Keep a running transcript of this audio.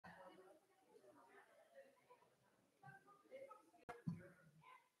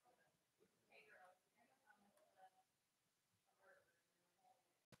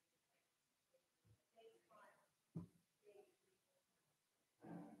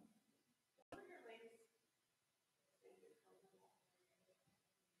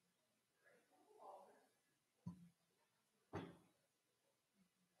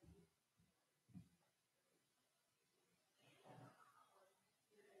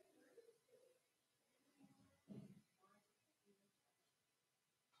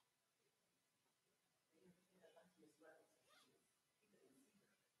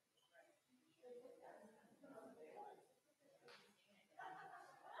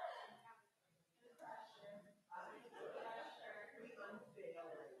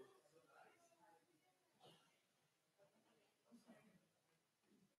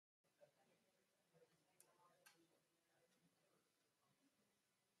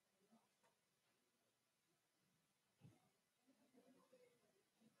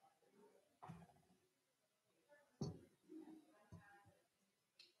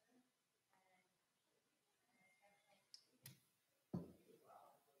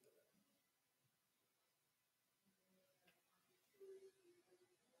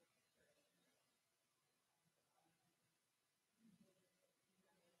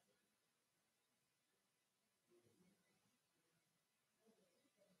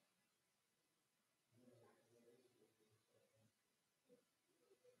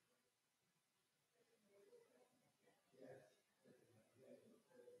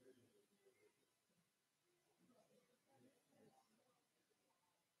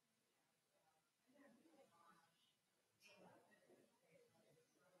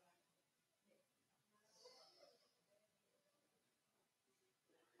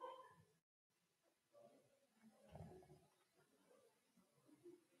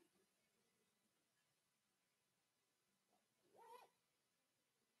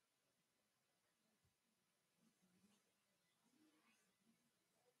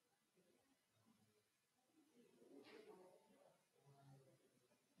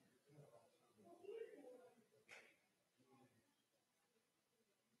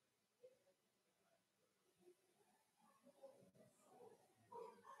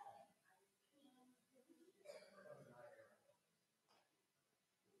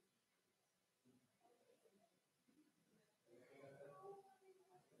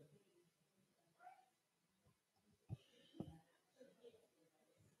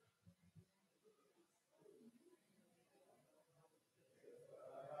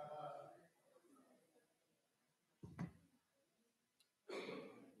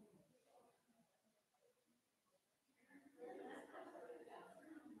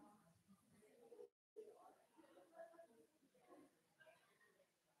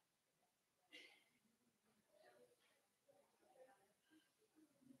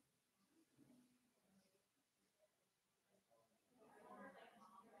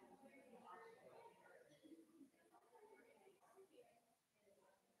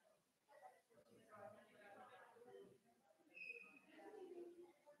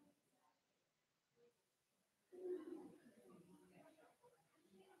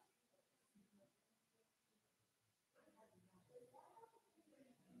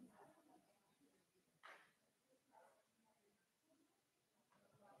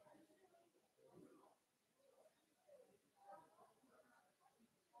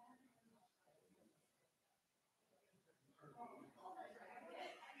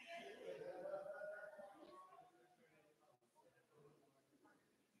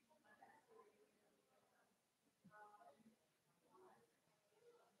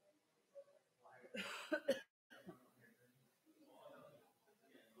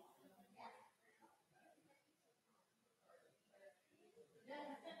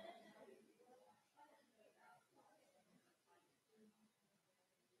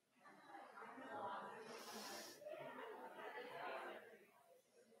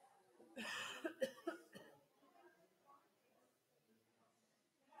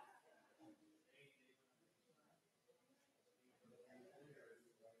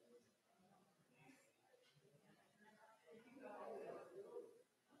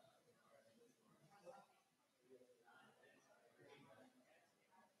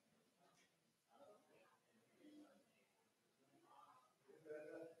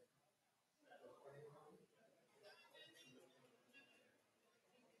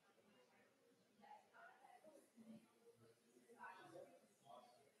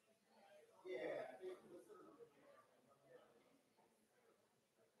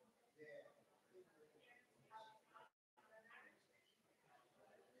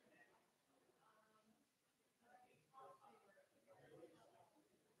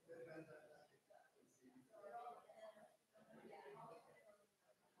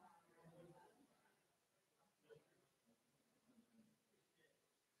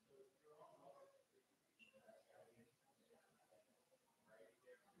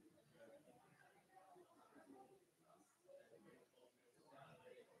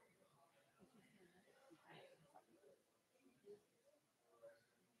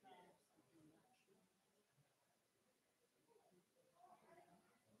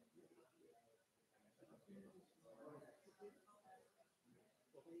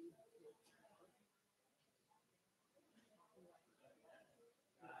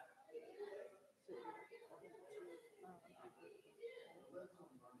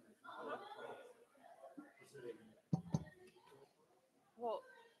Well,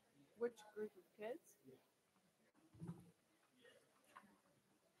 which group of kids?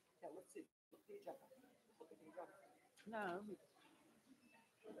 Yeah, let's see. Look at the agenda. Look at the agenda. No.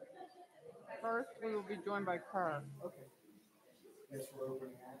 First, we will be joined by Kerr. Okay. Yes, we're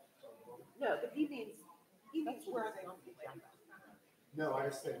opening that. No, but he means where are they on the agenda? No, I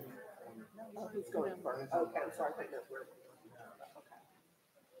just think. Oh, who's going first? Okay, I'm sorry, I think that's where. Okay.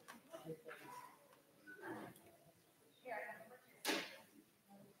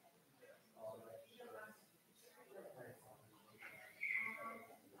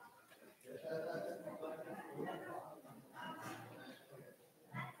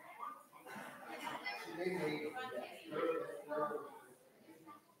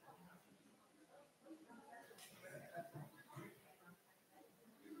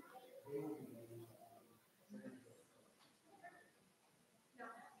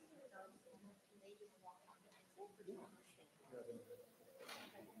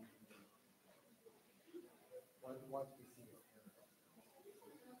 Once we see it.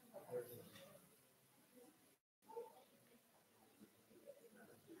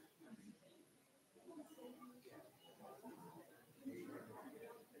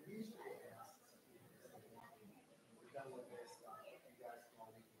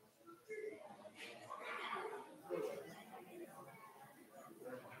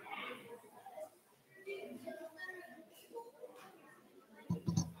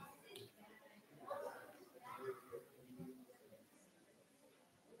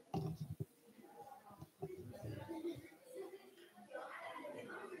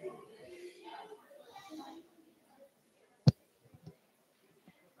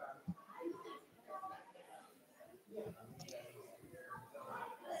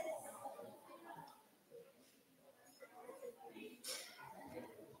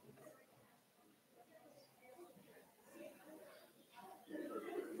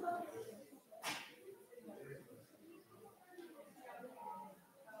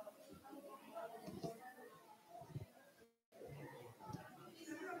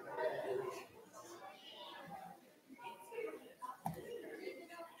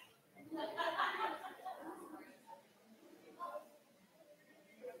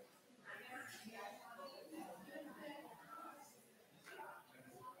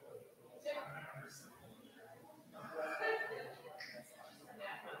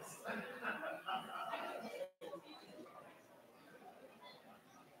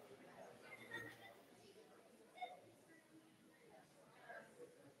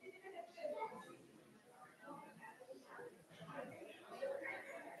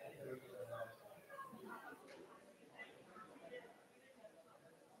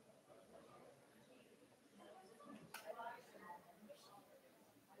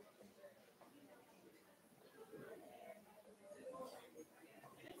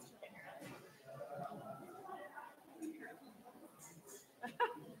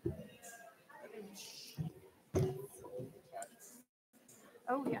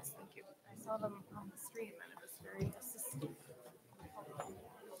 Oh, yes, thank you. I saw them on the stream and it was very assistive.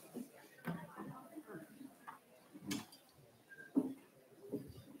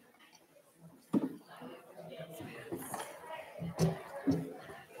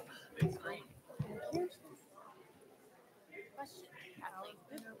 Question. How is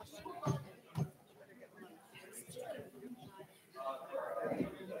dinner?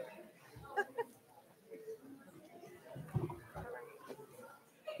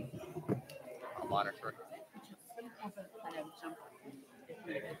 I'll monitor Have a kind of jump if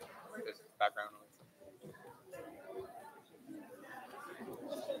needed. this background noise.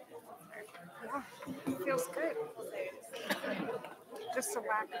 Yeah, feels good. Just a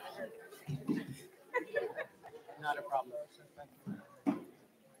lack of Not a problem.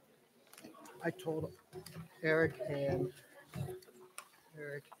 I told Eric and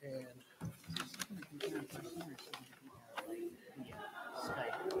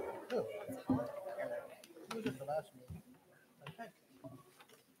Skype. Who? Who was at the last meeting? I think.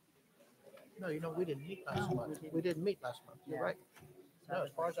 No, we didn't meet last month. We didn't meet last month. You're Yeah. right. No,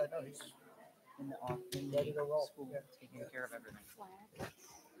 as far as I know, he's in the office, in ready to roll. school, Yeah. taking care of everything.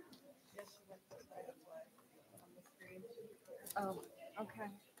 Oh, okay.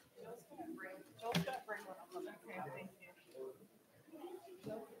 Joel's gonna bring one up. Okay, thank you.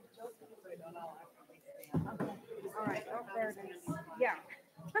 Joel's gonna bring one up. All right, oh, there it is. Yeah.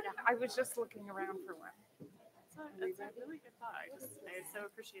 I was just looking around for one. It's a really good thought. I so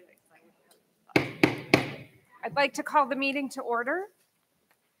appreciate it. 'Cause I'd like to call the meeting to order.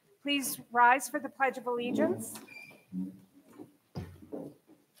 Please rise for the Pledge of Allegiance.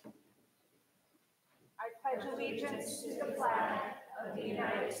 I pledge allegiance to the flag of the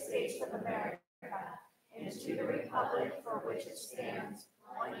United States of America and to the republic for which it stands,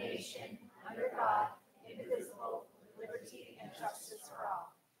 one nation, under God, indivisible, with liberty and justice for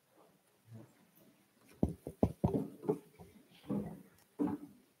all.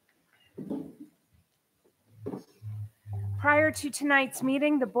 Prior to tonight's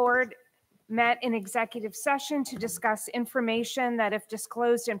meeting, the board met in executive session to discuss information that, if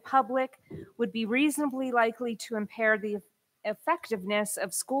disclosed in public, would be reasonably likely to impair the effectiveness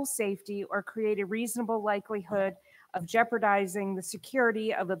of school safety or create a reasonable likelihood of jeopardizing the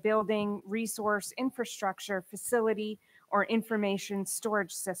security of a building, resource, infrastructure, facility, or information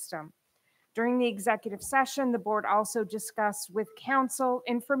storage system. During the executive session, the board also discussed with counsel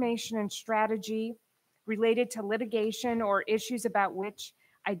information and strategy related to litigation or issues about which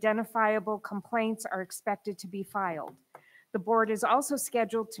identifiable complaints are expected to be filed. The board is also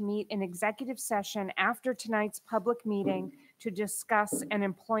scheduled to meet in executive session after tonight's public meeting to discuss an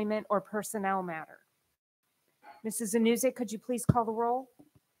employment or personnel matter. Mrs. Anuzik, could you please call the roll?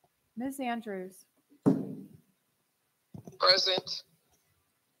 Ms. Andrews, Present.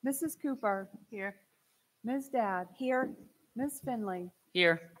 Mrs. Cooper, Here. Ms. Dad, Here. Ms. Finley,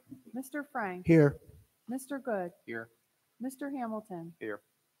 Here. Mr. Frank, here. Mr. Good, Here. Mr. Hamilton, Here.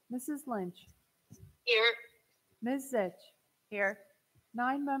 Mrs. Lynch, Here. Ms. Zich. Here.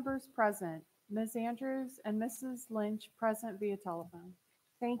 9 members present, Ms. Andrews and Mrs. Lynch present via telephone.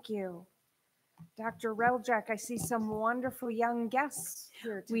 Thank you. Dr. Reljak, I see some wonderful young guests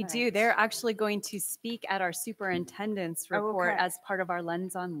here tonight. We do. They're actually going to speak at our superintendent's report okay. as part of our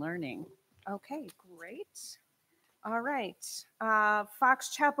Lens on Learning. Okay, great. All right.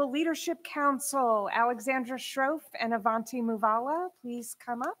 Fox Chapel Leadership Council, Alexandra Schroff and Avanti Muvala, please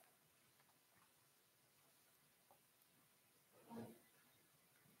come up.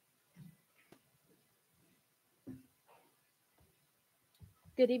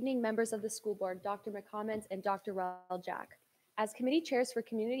 Good evening, members of the school board, Dr. McCommons and Dr. Reljak. As committee chairs for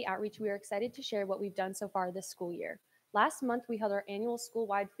community outreach, we are excited to share what we've done so far this school year. Last month, we held our annual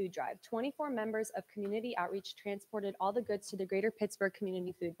school-wide food drive. 24 members of community outreach transported all the goods to the Greater Pittsburgh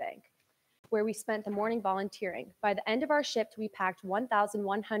Community Food Bank, where we spent the morning volunteering. By the end of our shift, we packed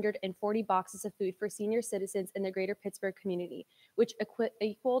 1,140 boxes of food for senior citizens in the Greater Pittsburgh community, which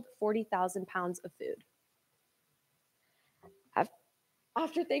equaled 40,000 pounds of food.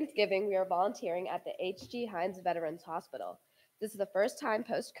 After Thanksgiving, we are volunteering at the H.G. Heinz Veterans Hospital. This is the first time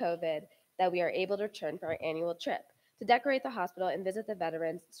post-COVID that we are able to return for our annual trip to decorate the hospital and visit the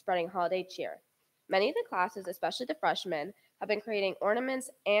veterans, spreading holiday cheer. Many of the classes, especially the freshmen, have been creating ornaments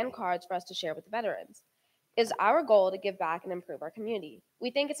and cards for us to share with the veterans. It is our goal to give back and improve our community. We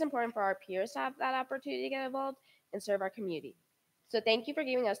think it's important for our peers to have that opportunity to get involved and serve our community. So thank you for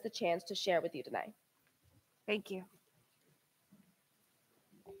giving us the chance to share with you tonight. Thank you.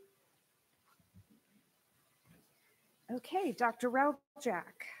 Okay, Dr. Reljak,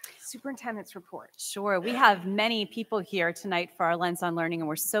 superintendent's report. Sure. We have many people here tonight for our Lens on Learning, and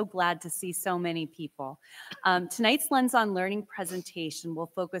we're so glad to see so many people. Tonight's Lens on Learning presentation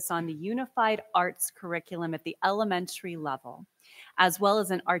will focus on the unified arts curriculum at the elementary level, as well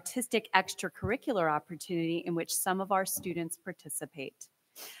as an artistic extracurricular opportunity in which some of our students participate.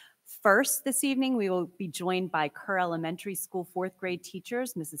 First, this evening, we will be joined by Kerr Elementary School 4th grade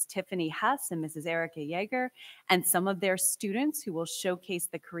teachers, Mrs. Tiffany Hess and Mrs. Erica Yeager, and some of their students who will showcase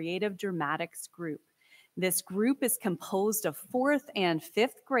the Creative Dramatics group. This group is composed of 4th and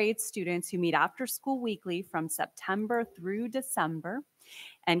 5th grade students who meet after school weekly from September through December.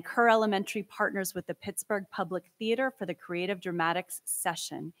 And Kerr Elementary partners with the Pittsburgh Public Theater for the Creative Dramatics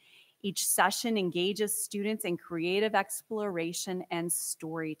session. Each session engages students in creative exploration and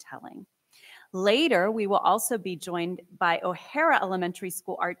storytelling. Later, we will also be joined by O'Hara Elementary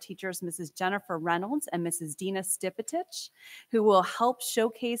School art teachers, Mrs. Jennifer Reynolds and Mrs. Dina Stipetich, who will help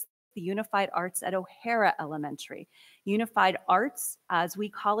showcase the Unified Arts at O'Hara Elementary. Unified Arts, as we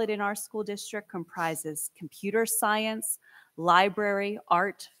call it in our school district, comprises computer science, library,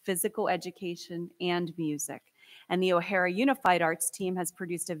 art, physical education, and music. And the O'Hara Unified Arts team has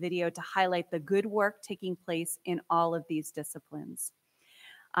produced a video to highlight the good work taking place in all of these disciplines.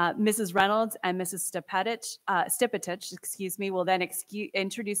 Mrs. Reynolds and Mrs. Stipetich, will then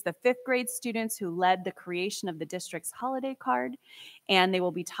introduce the 5th grade students who led the creation of the district's holiday card, and they will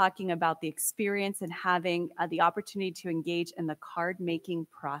be talking about the experience and having the opportunity to engage in the card making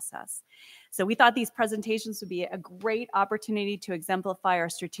process. So we thought these presentations would be a great opportunity to exemplify our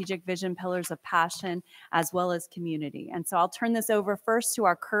strategic vision pillars of passion as well as community. And so I'll turn this over first to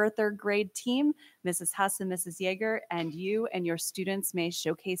our Kerr 3rd grade team, Mrs. Huss and Mrs. Yeager, and you and your students may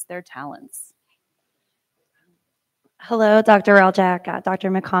showcase their talents. Hello, Dr. Raljak, Dr.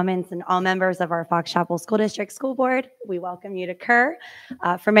 McCommons, and all members of our Fox Chapel School District School Board. We welcome you to Kerr.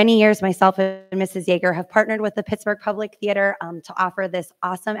 For many years, myself and Mrs. Yeager have partnered with the Pittsburgh Public Theater to offer this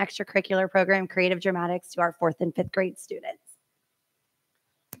awesome extracurricular program, Creative Dramatics, to our 4th and 5th grade students.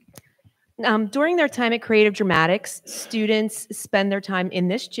 During their time at Creative Dramatics, students spend their time in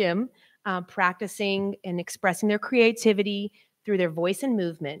this gym practicing and expressing their creativity through their voice and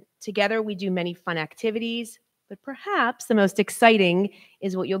movement. Together, we do many fun activities, but perhaps the most exciting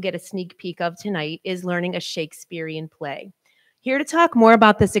is what you'll get a sneak peek of tonight, is learning a Shakespearean play. Here to talk more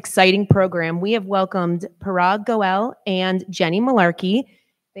about this exciting program, we have welcomed Parag Goel and Jenny Malarkey.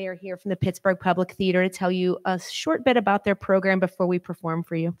 They are here from the Pittsburgh Public Theater to tell you a short bit about their program before we perform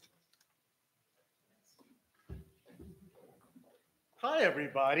for you. Hi,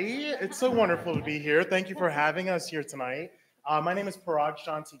 everybody. It's so wonderful to be here. Thank you for having us here tonight. My name is Parag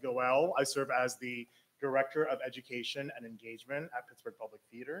Shanti Goel. I serve as the Director of Education and Engagement at Pittsburgh Public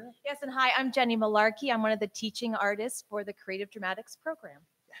Theater. Yes, and hi, I'm Jenny Malarkey. I'm one of the teaching artists for the Creative Dramatics program.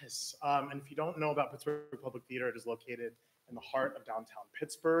 Yes, and if you don't know about Pittsburgh Public Theater, it is located in the heart of downtown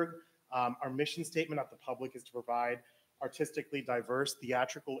Pittsburgh. Our mission statement at the Public is to provide artistically diverse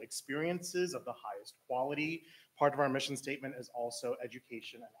theatrical experiences of the highest quality. Part of our mission statement is also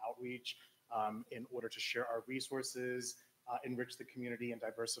education and outreach in order to share our resources, enrich the community, and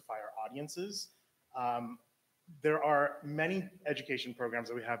diversify our audiences. There are many education programs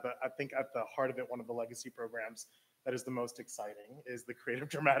that we have, but I think at the heart of it, one of the legacy programs that is the most exciting is the Creative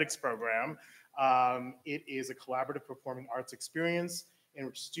Dramatics program. It is a collaborative performing arts experience in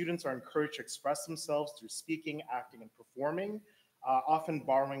which students are encouraged to express themselves through speaking, acting, and performing, often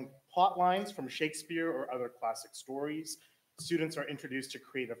borrowing plot lines from Shakespeare or other classic stories. Students are introduced to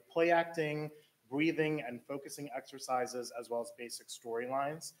creative play acting, breathing, and focusing exercises, as well as basic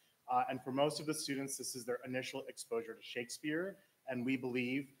storylines. And for most of the students, this is their initial exposure to Shakespeare, and we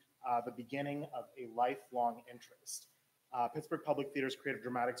believe the beginning of a lifelong interest. Pittsburgh Public Theater's Creative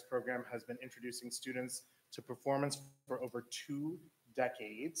Dramatics program has been introducing students to performance for over 2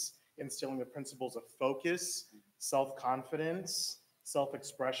 decades, instilling the principles of focus, self-confidence,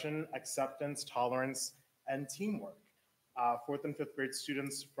 self-expression, acceptance, tolerance, and teamwork. 4th and 5th grade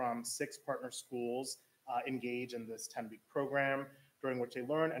students from 6 partner schools engage in this 10-week program, during which they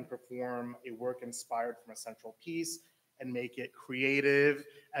learn and perform a work inspired from a central piece and make it creative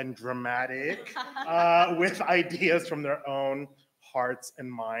and dramatic with ideas from their own hearts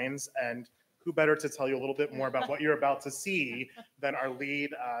and minds. And who better to tell you a little bit more about what you're about to see than our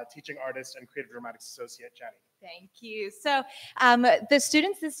lead teaching artist and Creative Dramatics associate, Jenny. Thank you. So the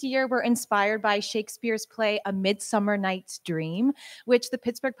students this year were inspired by Shakespeare's play A Midsummer Night's Dream, which the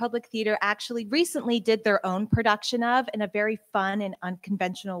Pittsburgh Public Theater actually recently did their own production of in a very fun and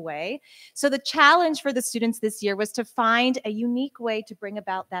unconventional way. So the challenge for the students this year was to find a unique way to bring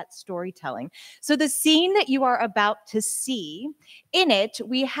about that storytelling. So the scene that you are about to see, in it,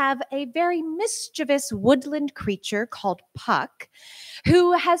 we have a very mischievous woodland creature called Puck,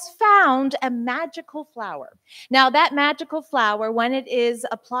 who has found a magical flower. Now, that magical flower, when it is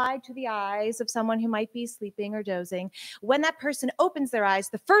applied to the eyes of someone who might be sleeping or dozing, when that person opens their eyes,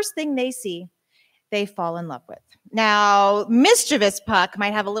 the first thing they see, they fall in love with. Now, mischievous Puck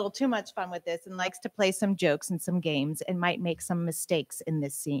might have a little too much fun with this and likes to play some jokes and some games and might make some mistakes in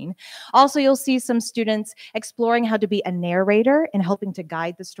this scene. Also, you'll see some students exploring how to be a narrator and helping to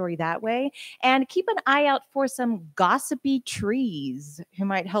guide the story that way. And keep an eye out for some gossipy trees who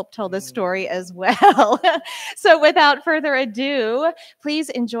might help tell the story as well. So without further ado, please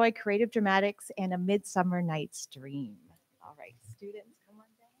enjoy Creative Dramatics and A Midsummer Night's Dream. All right, students.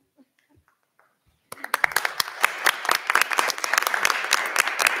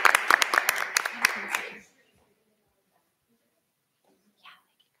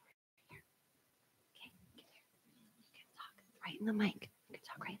 Right in the mic. You can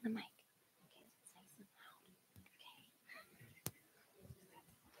talk right in the mic.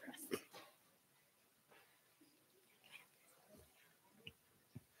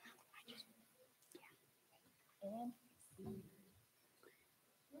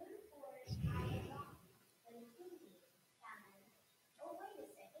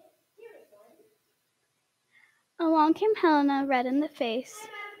 Along came Helena, red in the face.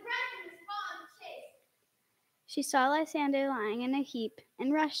 She saw Lysander lying in a heap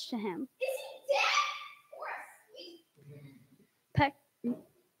and rushed to him. Peck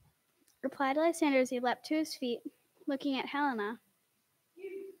replied Lysander as he leapt to his feet, looking at Helena.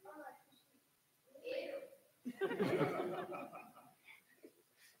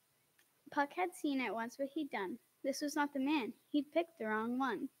 Puck had seen at once what he'd done. This was not the man. He'd picked the wrong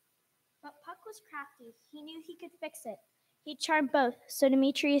one. But Puck was crafty. He knew he could fix it. He charmed both, so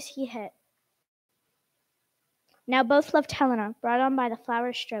Demetrius he hit. Now both loved Helena, brought on by the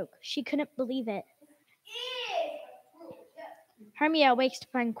flower's stroke. She couldn't believe it. Hermia wakes to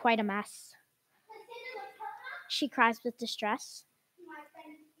find quite a mess. She cries with distress.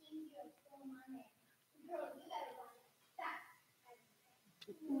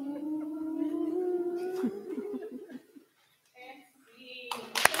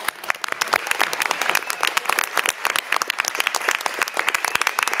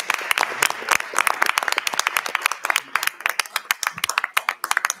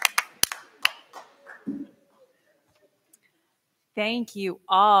 Thank you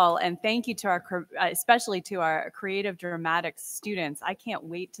all, and thank you to our, especially to our creative dramatics students. I can't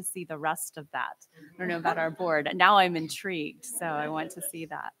wait to see the rest of that. I don't know about our board. Now I'm intrigued, so I want to see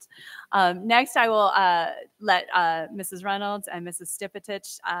that. Next, I will let Mrs. Reynolds and Mrs.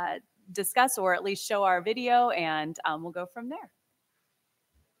 Stipetich discuss, or at least show our video, and we'll go from there.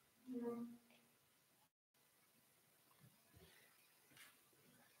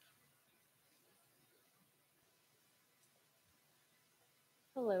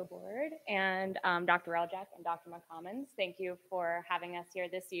 Hello, board, and Dr. Reljak and Dr. McCommons. Thank you for having us here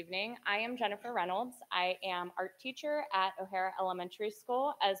this evening. I am Jennifer Reynolds. I am art teacher at O'Hara Elementary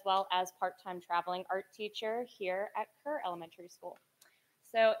School, as well as part-time traveling art teacher here at Kerr Elementary School.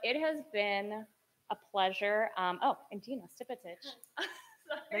 So it has been a pleasure. Oh, and Dina Stipetich.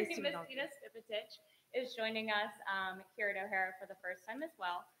 Sorry, Miss Dina Stipetich is joining us here at O'Hara for the first time as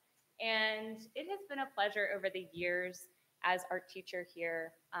well. And it has been a pleasure over the years as art teacher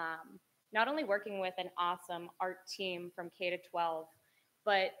here, not only working with an awesome art team from K to 12,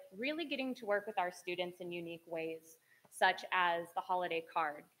 but really getting to work with our students in unique ways, such as the holiday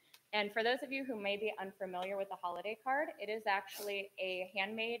card. And for those of you who may be unfamiliar with the holiday card, it is actually a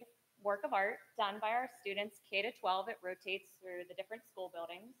handmade work of art done by our students K to 12. It rotates through the different school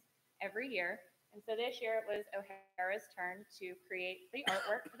buildings every year. And so this year it was O'Hara's turn to create the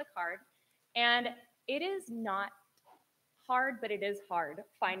artwork for the card. And it is not hard, but it is hard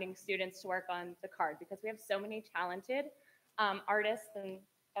finding students to work on the card because we have so many talented artists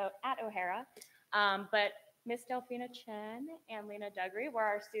at O'Hara. But Miss Delphina Chen and Lena Duggery were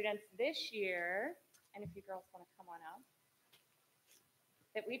our students this year. And if you girls want to come on up,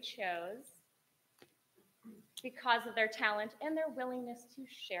 that we chose because of their talent and their willingness to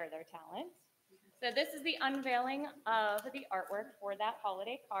share their talent. So this is the unveiling of the artwork for that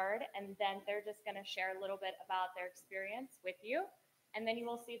holiday card, and then they're just going to share a little bit about their experience with you, and then you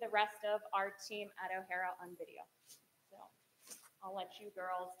will see the rest of our team at O'Hara on video. So I'll let you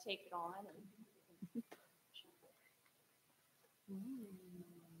girls take it on.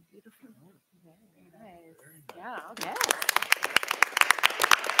 Beautiful. Very nice. Yeah, okay.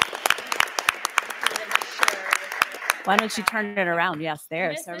 Why don't you turn it around? Yes,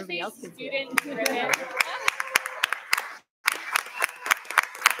 there, so everybody else can see it. Thank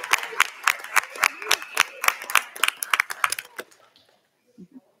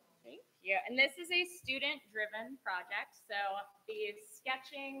you. And this is a student-driven project. So the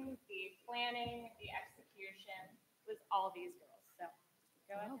sketching, the planning, the execution was all these girls. So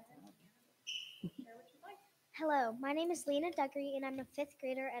go ahead. Share what you'd like. Hello, my name is Lena Duggery, and I'm a 5th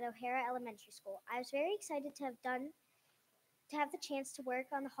grader at O'Hara Elementary School. I was very excited to have the chance to work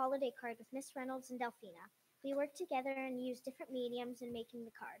on the holiday card with Miss Reynolds and Delphina. We worked together and used different mediums in making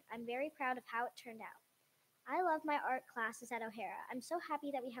the card. I'm very proud of how it turned out. I love my art classes at O'Hara. I'm so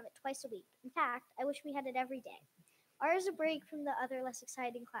happy that we have it twice a week. In fact, I wish we had it every day. Art is a break from the other less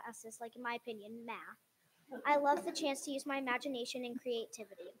exciting classes, like in my opinion, math. I love the chance to use my imagination and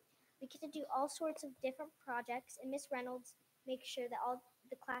creativity. We get to do all sorts of different projects, and Miss Reynolds makes sure that all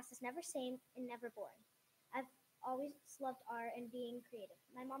the class is never same and never boring. I've always loved art and being creative.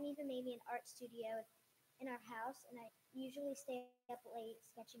 My mom even made me an art studio in our house, and I usually stay up late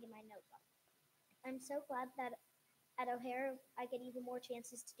sketching in my notebook. I'm so glad that at O'Hara I get even more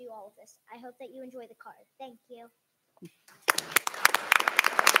chances to do all of this. I hope that you enjoy the card. Thank you.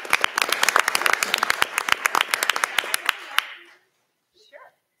 Sure.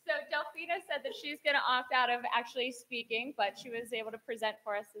 So Delphina said that she's going to opt out of actually speaking, but she was able to present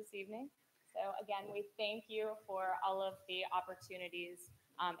for us this evening. So again, we thank you for all of the opportunities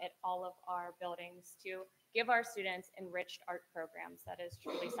at all of our buildings to give our students enriched art programs. That is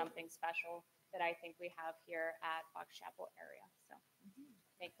truly something special that I think we have here at Fox Chapel area. So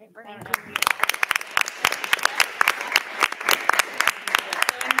thank you. So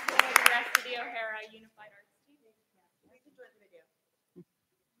enjoy the rest of the O'Hara Unified Arts team. Please enjoy the video.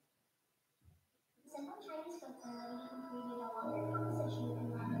 Simple Chinese vocabulary completed a longer composition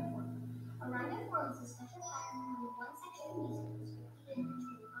in rhyme form. A rhyme form is a special pattern where one section of music is repeated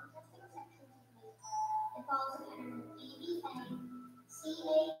between contrasting sections of music. It follows a pattern of A-B-A,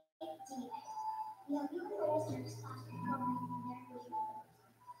 C-A-D-A. We have new players in this class performing their version of the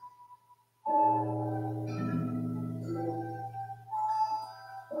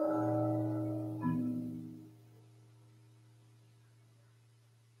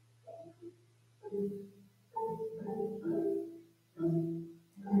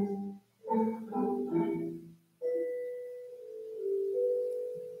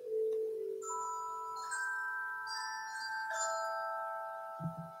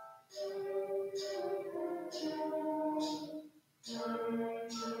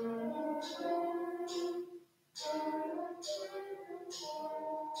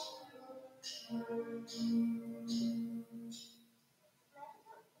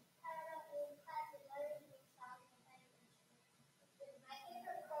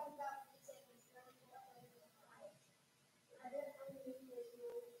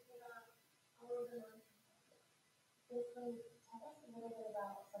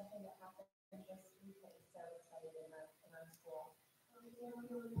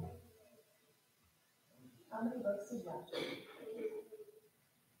How many books did you have to read?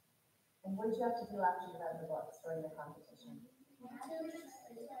 And what did you have to do after you read the books during the competition?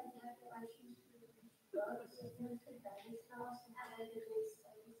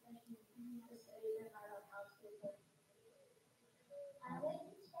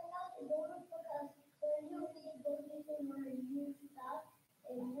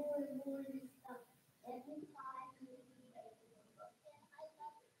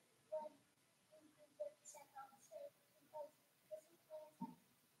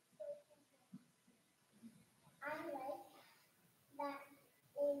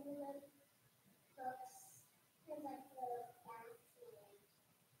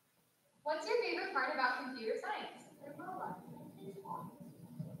 What's your favorite part about computer science?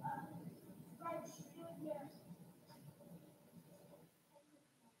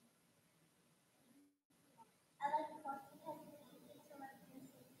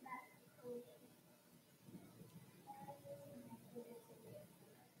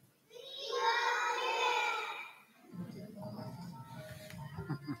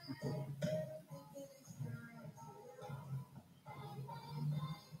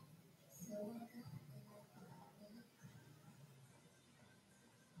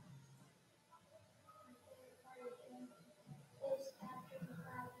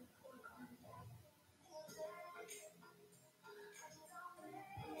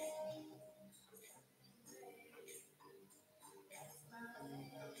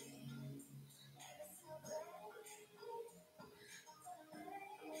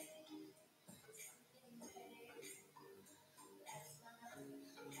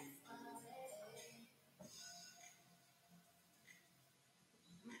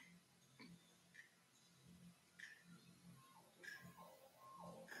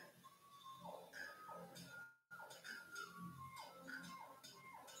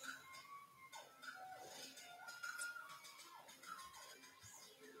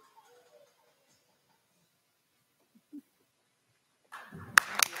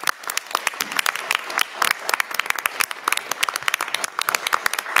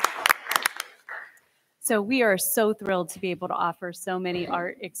 So we are so thrilled to be able to offer so many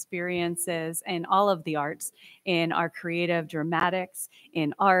art experiences and all of the arts in our creative dramatics,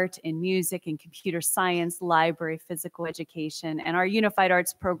 in art, in music, in computer science, library, physical education. And our Unified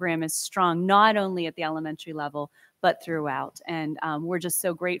Arts program is strong not only at the elementary level, but throughout. And we're just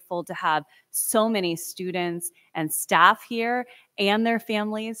so grateful to have so many students and staff here and their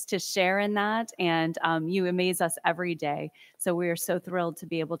families to share in that. And you amaze us every day. So we are so thrilled to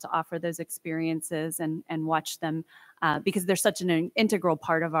be able to offer those experiences and watch them because they're such an integral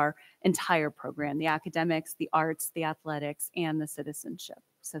part of our entire program, the academics, the arts, the athletics, and the citizenship.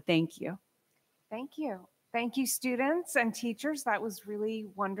 So thank you. Thank you. Thank you, students and teachers. That was really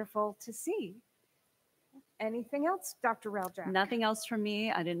wonderful to see. Anything else, Dr. Raljak? Nothing else from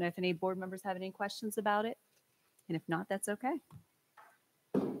me. I didn't know if any board members have any questions about it. And if not, that's okay.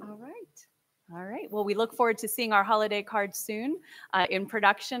 All right. All right. Well, we look forward to seeing our holiday card soon in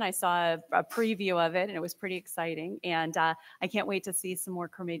production. I saw a preview of it, and it was pretty exciting. And I can't wait to see some more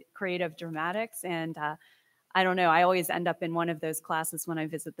creative dramatics. And I don't know, I always end up in one of those classes when I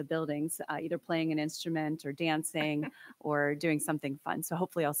visit the buildings, either playing an instrument or dancing or doing something fun. So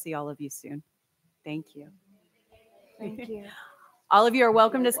hopefully I'll see all of you soon. Thank you. Thank you. All of you are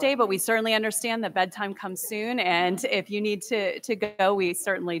welcome to stay, but we certainly understand that bedtime comes soon. And if you need to go, we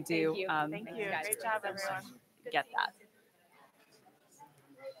certainly do. Thank you. Great job, everyone. Get that.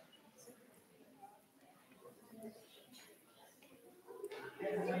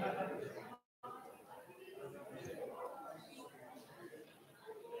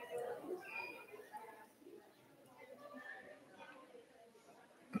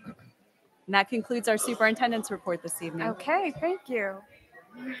 And that concludes our superintendent's report this evening. Okay, thank you.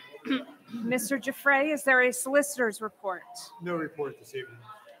 Mr. Giuffre, is there a solicitor's report? No report this evening.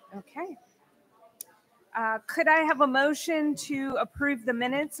 Okay. Could I have a motion to approve the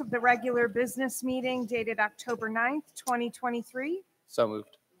minutes of the regular business meeting dated October 9th, 2023? So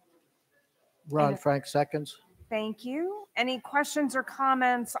moved. Ron Frank seconds. Thank you. Any questions or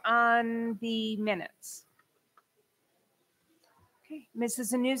comments on the minutes? Okay,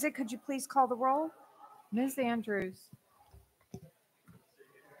 Mrs. Anuzik, could you please call the roll? Ms. Andrews,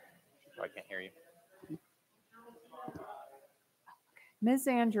 I can't hear you. Ms.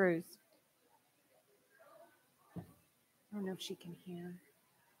 Andrews, I don't know if she can hear.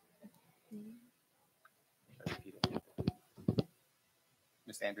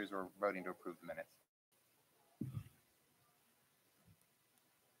 Ms. Andrews, we're voting to approve the minutes.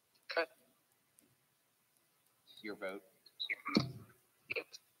 Cut. Your vote.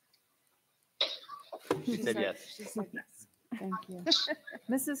 She said yes. She said yes. thank you.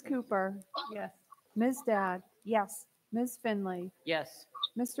 Mrs. Cooper, Yes. Ms. Dad, Yes. Ms. Finley, Yes.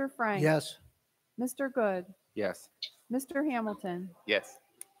 Mr. Frank. Yes. Mr. Good, Yes. Mr. Hamilton, Yes.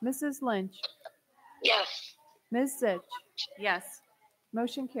 Mrs. Lynch, Yes. Ms. Zich. Yes.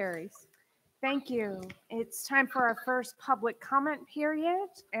 Motion carries. Thank you. It's time for our first public comment period,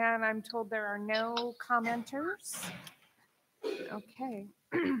 and I'm told there are no commenters. Okay.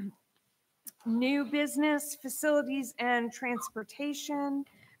 New business, facilities, and transportation.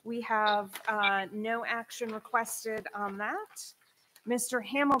 We have no action requested on that. Mr.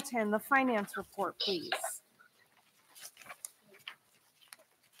 Hamilton, the finance report, please.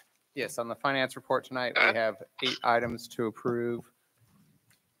 Yes, on the finance report tonight, we have 8 items to approve.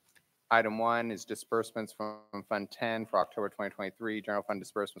 Item 1 is disbursements from Fund 10 for October 2023. General Fund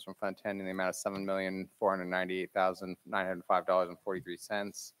disbursements from Fund 10 in the amount of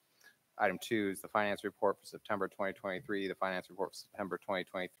 $7,498,905.43. Item 2 is the finance report for September 2023. The finance report for September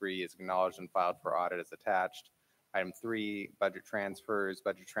 2023 is acknowledged and filed for audit as attached. Item 3, budget transfers.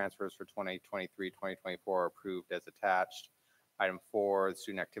 Budget transfers for 2023-2024 are approved as attached. Item 4, the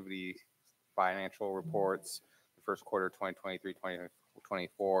student activity financial reports. The first quarter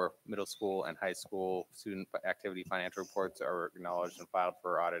 2023-2024 middle school and high school student activity financial reports are acknowledged and filed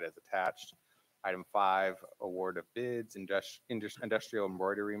for audit as attached. Item 5, award of bids, industrial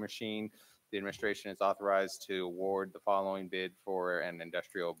embroidery machine. The administration is authorized to award the following bid for an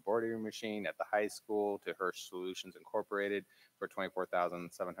industrial embroidery machine at the high school to Hirsch Solutions Incorporated for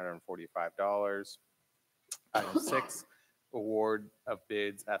 $24,745. Item 6, award of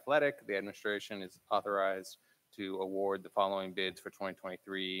bids athletic. The administration is authorized to award the following bids for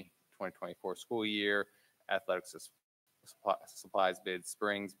 2023-2024 school year. Athletics supplies bid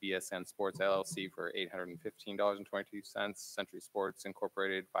Springs BSN Sports LLC for $815.22. Century Sports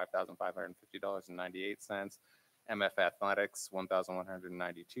Incorporated $5,550.98. MF Athletics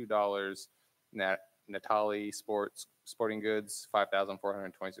 $1,192. Natali Sporting Goods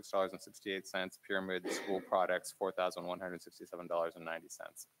 $5,426.68. Pyramid School Products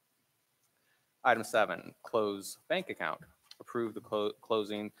 $4,167.90. Item 7, close bank account. Approve the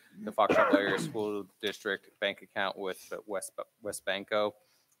closing the Fox Chapel Area School District bank account with West Banco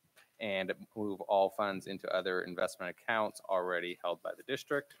and move all funds into other investment accounts already held by the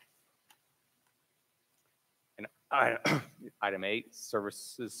district. And item 8,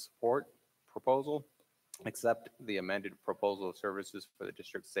 services support proposal. Accept the amended proposal of services for the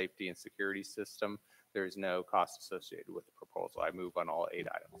district safety and security system. There is no cost associated with the proposal. I move on all 8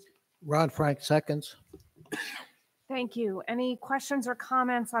 items. Ron Frank seconds. Thank you. Any questions or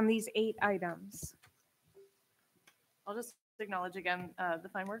comments on these 8 items? I'll just acknowledge again the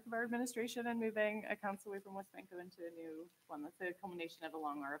fine work of our administration in moving accounts away from West Banco into a new one. That's a culmination of a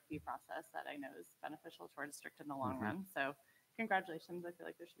long RFP process that I know is beneficial to our district in the long run. So congratulations. I feel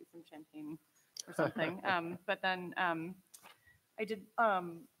like there should be some champagne or something. But then I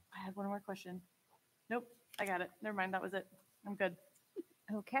I have one more question. Nope, I got it. Never mind, that was it. I'm good.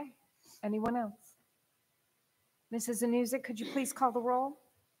 Okay. Anyone else? Mrs. Anuzik, could you please call the roll?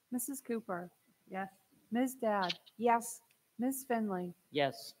 Mrs. Cooper, Yes. Ms. Dad, Yes. Ms. Finley,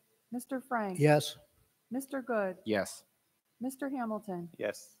 Yes. Mr. Frank. Yes. Mr. Good, Yes. Mr. Hamilton,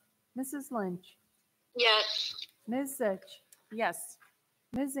 Yes. Mrs. Lynch, Yes. Ms. Zich, Yes.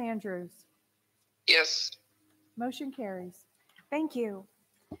 Ms. Andrews. Yes. Motion carries. Thank you.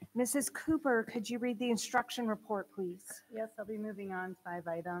 Mrs. Cooper, could you read the instruction report, please? Yes, I'll be moving on 5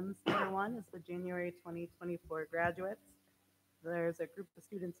 items. Number 1 is the January 2024 graduates. There's a group of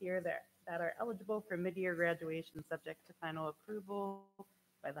students here that are eligible for mid-year graduation subject to final approval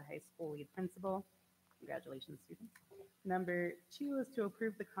by the high school lead principal. Congratulations, students. Number 2 is to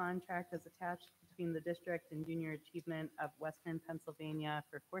approve the contract as attached between the district and junior achievement of Western Pennsylvania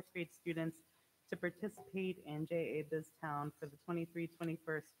for 4th grade students to participate in JA BizTown for the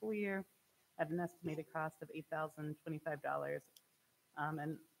 23-24 school year at an estimated cost of $8,025,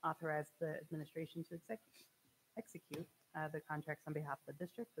 and authorize the administration to execute the contracts on behalf of the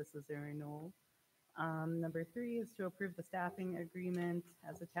district. This is a renewal. Number 3 is to approve the staffing agreement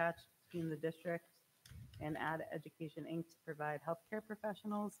as attached between the district and Add Education Inc. to provide healthcare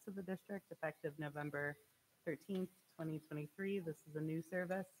professionals to the district effective November 13th, 2023. This is a new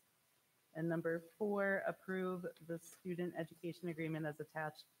service. And number 4, approve the student education agreement as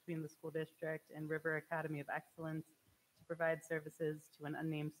attached between the school district and River Academy of Excellence to provide services to an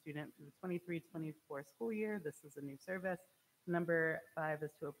unnamed student for the 23-24 school year. This is a new service. Number 5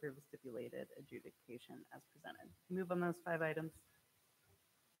 is to approve a stipulated adjudication as presented. Move on those 5 items.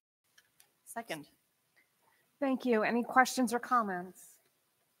 Second. Thank you. Any questions or comments?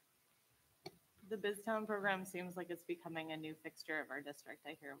 The BizTown program seems like it's becoming a new fixture of our district.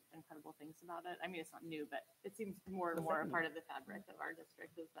 I hear incredible things about it. I mean, it's not new, but it seems more and more a part of the fabric of our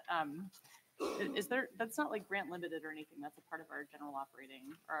district. Is there, that's not like grant limited or anything. That's a part of our general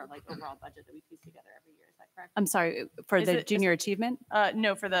operating or like overall budget that we piece together every year. Is that correct? I'm sorry, for Is the it- junior achievement?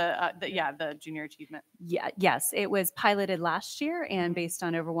 No, for the junior achievement. Yeah, yes, it was piloted last year, and based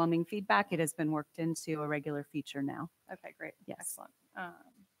on overwhelming feedback, it has been worked into a regular feature now. Okay, great. Yes. Excellent.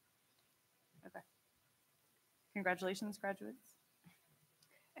 Okay. Congratulations, graduates.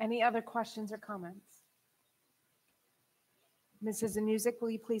 Any other questions or comments? Mrs. Anuzik,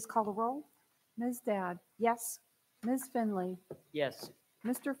 will you please call the roll? Ms. Dad, Yes. Ms. Finley, Yes.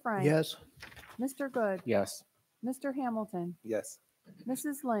 Mr. Frank. Yes. Mr. Good, Yes. Mr. Hamilton, Yes.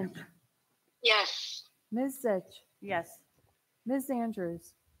 Mrs. Lynch, Yes. Ms. Zich, Yes. Ms.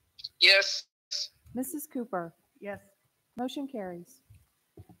 Andrews, Yes. Mrs. Cooper. Yes. Motion carries.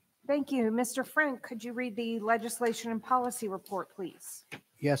 Thank you. Mr. Frank, could you read the legislation and policy report, please?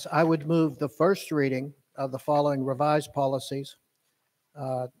 Yes, I would move the first reading of the following revised policies.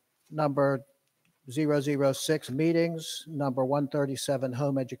 Number 006, meetings. Number 137,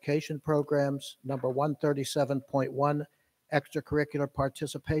 home education programs. Number 137.1, extracurricular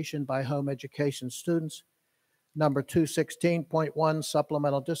participation by home education students. Number 216.1,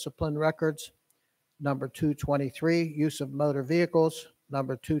 supplemental discipline records. Number 223, use of motor vehicles.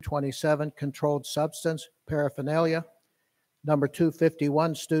 Number 227, controlled substance paraphernalia. Number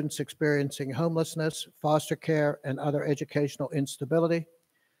 251, students experiencing homelessness, foster care, and other educational instability.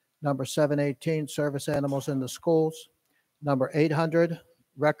 Number 718, service animals in the schools. Number 800,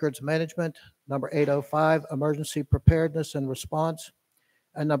 records management. Number 805, emergency preparedness and response.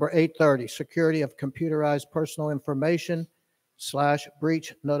 And number 830, security of computerized personal information /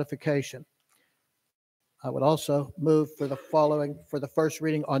 breach notification. I would also move for the following, for the first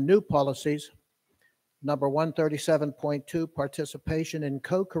reading on new policies. Number 137.2, participation in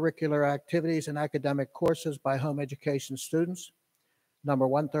co-curricular activities and academic courses by home education students. Number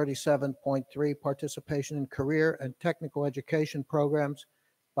 137.3, participation in career and technical education programs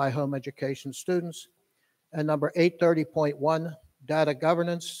by home education students. And number 830.1, data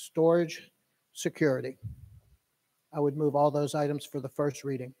governance, storage, security. I would move all those items for the first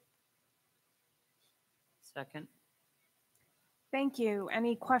reading. Second. Thank you.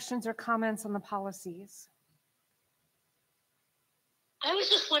 Any questions or comments on the policies? I was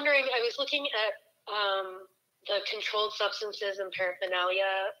just wondering, I was looking at the controlled substances and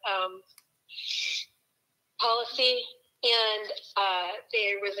paraphernalia policy, and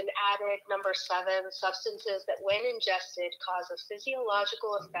there was an added number 7, substances that when ingested cause a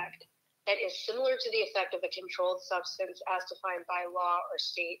physiological effect that is similar to the effect of a controlled substance as defined by law or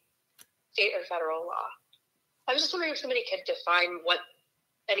state or federal law. I was just wondering if somebody could define what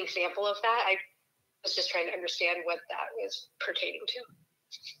an example of that. I was just trying to understand what that was pertaining to.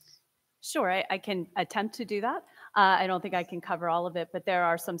 Sure, I can attempt to do that. I don't think I can cover all of it, but there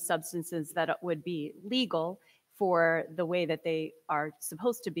are some substances that would be legal for the way that they are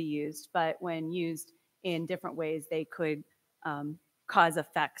supposed to be used, but when used in different ways, they could cause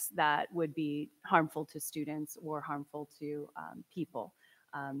effects that would be harmful to students or harmful to people,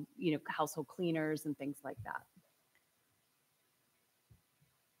 household cleaners and things like that.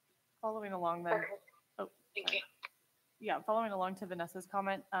 Following along then, following along to Vanessa's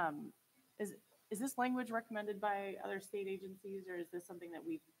comment, is this language recommended by other state agencies, or is this something that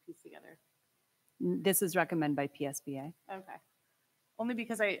we've pieced together? This is recommended by PSBA. Okay. Only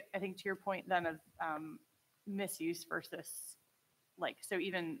because I think to your point then of misuse versus so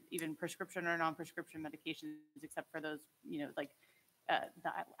even prescription or non-prescription medications, except for those,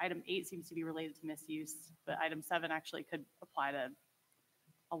 the item 8 seems to be related to misuse, but item 7 actually could apply to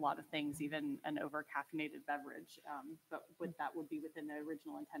a lot of things, even an over-caffeinated beverage, but that would be within the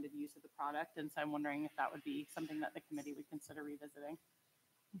original intended use of the product. And so I'm wondering if that would be something that the committee would consider revisiting.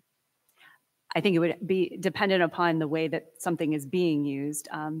 I think it would be dependent upon the way that something is being used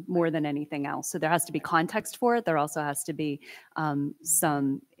more than anything else. So there has to be context for it. There also has to be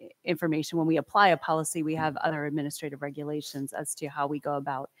some information. When we apply a policy, we have other administrative regulations as to how we go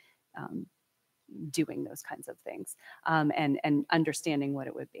about doing those kinds of things and understanding what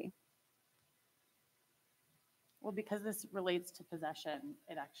it would be. Well, because this relates to possession,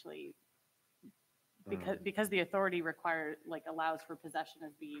 it actually, because the authority allows for possession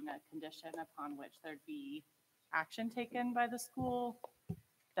as being a condition upon which there'd be action taken by the school,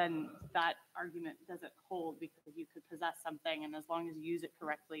 then that argument doesn't hold, because you could possess something and as long as you use it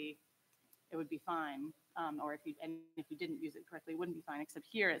correctly, it would be fine. Or if you didn't use it correctly, it wouldn't be fine. Except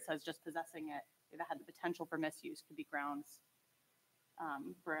here it says just possessing it, if it had the potential for misuse, could be grounds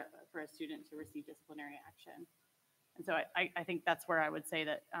for a student to receive disciplinary action. And so I think that's where I would say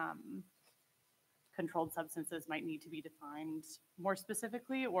that controlled substances might need to be defined more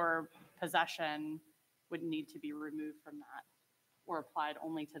specifically, or possession would need to be removed from that, or applied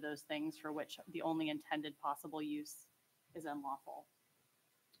only to those things for which the only intended possible use is unlawful.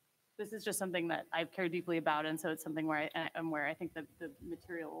 This is just something that I've cared deeply about, and so it's something where I think the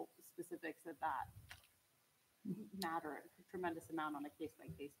material specifics of that matter a tremendous amount on a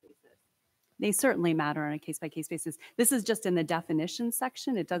case-by-case basis. They certainly matter on a case-by-case basis. This is just in the definition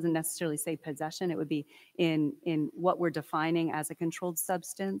section. It doesn't necessarily say possession. It would be in what we're defining as a controlled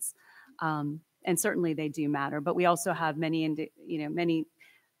substance. And certainly they do matter. But we also have many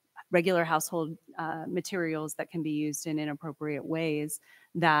regular household materials that can be used in inappropriate ways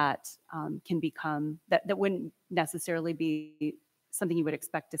that can become, that wouldn't necessarily be something you would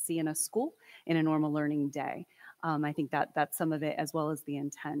expect to see in a school in a normal learning day. I think that's some of it, as well as the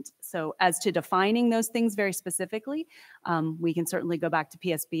intent. So as to defining those things very specifically, we can certainly go back to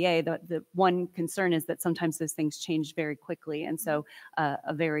PSBA. The one concern is that sometimes those things change very quickly. And so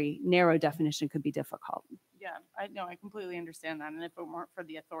a very narrow definition could be difficult. Yeah, I completely understand that. And if it weren't for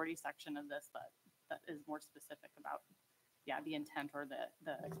the authority section of this that is more specific about, the intent or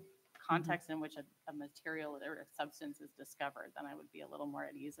the context in which a material or a substance is discovered, then I would be a little more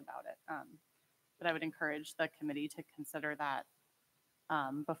at ease about it. But I would encourage the committee to consider that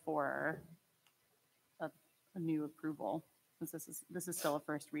before a new approval, since this is still a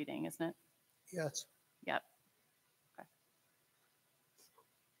first reading, isn't it? Yes. Yep. Okay.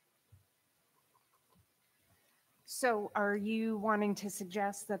 So are you wanting to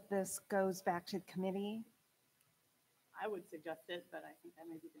suggest that this goes back to committee? I would suggest it, but I think I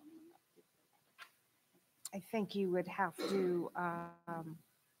may be the only one that. I think you would have to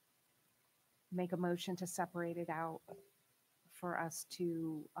make a motion to separate it out for us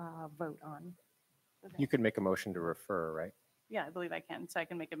to vote on. You could make a motion to refer, right? Yeah, I believe I can. So I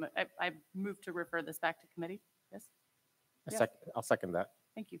can make I move to refer this back to committee. Yes. I'll second that.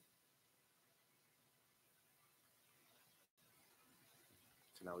 Thank you.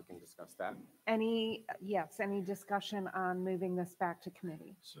 So now we can discuss that. Any discussion on moving this back to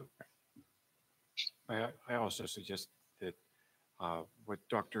committee? So I also suggest that what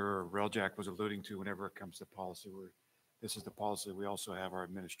Dr. Reljak was alluding to whenever it comes to policy, where this is the policy, we also have our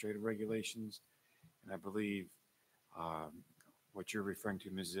administrative regulations. And I believe what you're referring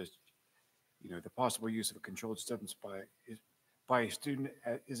to, Ms. Zisch, the possible use of a controlled substance by a student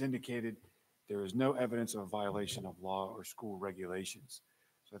is indicated there is no evidence of a violation of law or school regulations.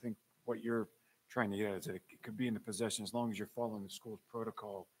 So I think what you're trying to get at is that it could be in the possession as long as you're following the school's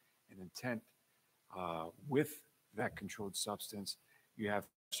protocol and intent with that controlled substance, you have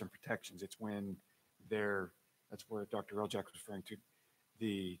some protections. It's when that's where Dr. Reljak was referring to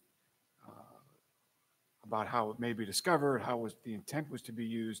about how it may be discovered, how the intent was to be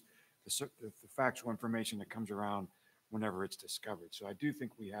used, the factual information that comes around whenever it's discovered. So I do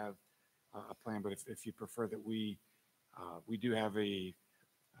think we have a plan, but if you prefer that we do have a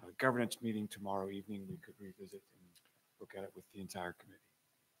governance meeting tomorrow evening, we could revisit and look at it with the entire committee.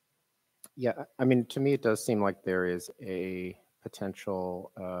 Yeah, I mean, to me, it does seem like there is a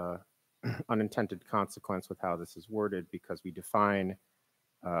potential unintended consequence with how this is worded, because we define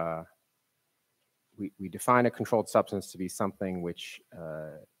we define a controlled substance to be something which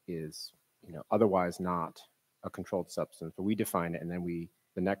is, you know, otherwise not a controlled substance, but we define it, and then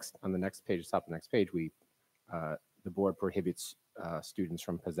on the next page, top of the next page, the board prohibits students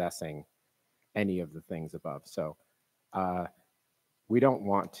from possessing any of the things above. So we don't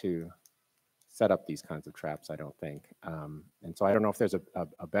want to set up these kinds of traps, I don't think. And so I don't know if there's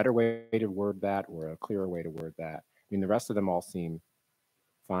a better way to word that or a clearer way to word that. I mean, the rest of them all seem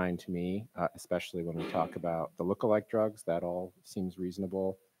fine to me, especially when we talk about the lookalike drugs. That all seems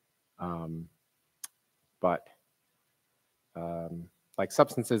reasonable. But like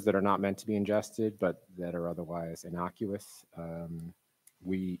substances that are not meant to be ingested, but that are otherwise innocuous,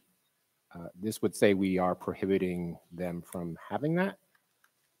 this would say we are prohibiting them from having that,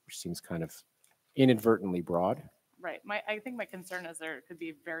 which seems kind of inadvertently broad. Right. I think my concern is there could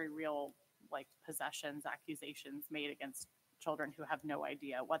be very real, like, possessions, accusations made against children who have no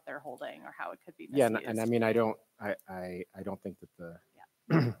idea what they're holding or how it could be misused. Yeah, and I mean, I don't think that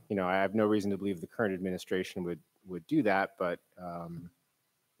you know, I have no reason to believe the current administration would do that, but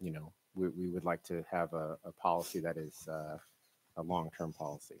you know, we would like to have a policy that is a long-term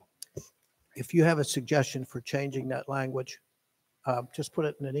policy. If you have a suggestion for changing that language, just put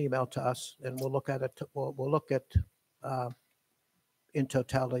it in an email to us, and we'll look at it. We'll look at in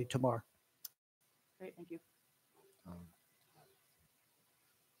totality tomorrow. Great, thank you.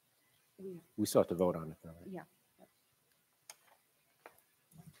 We still have to vote on it, though, right? Yeah.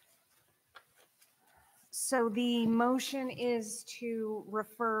 So the motion is to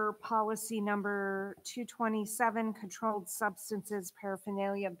refer policy number 227, controlled substances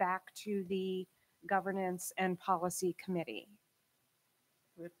paraphernalia, back to the Governance and Policy Committee.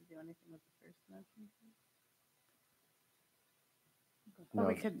 Do we have to do anything with the first motion? No,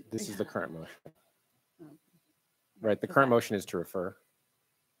 we could- this is the current motion. Okay. Right, the current motion is to refer.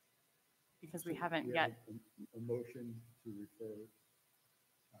 Because we haven't yet. A motion to refer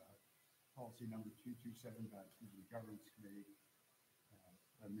policy number 227 back to the governance committee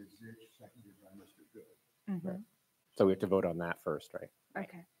by Ms. Zich, seconded by Mr. Good. Right. So we have to vote on that first, right?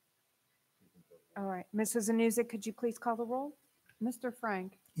 Okay. All right. Mrs. Anuzik, could you please call the roll? Mr.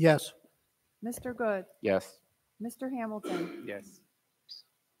 Frank, Yes. Mr. Good, Yes. Mr. Hamilton. Yes.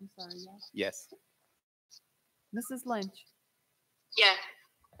 I'm sorry, yes. Yes. Mrs. Lynch, Yes.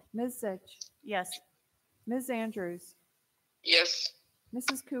 Ms. Zich, Yes. Ms. Andrews, Yes.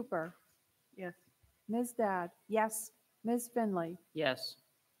 Mrs. Cooper, Yes. Ms. Dad, Yes. Ms. Finley. Yes.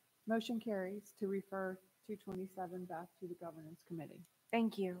 Motion carries to refer 227 back to the Governance Committee.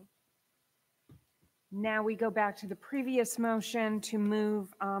 Thank you. Now we go back to the previous motion to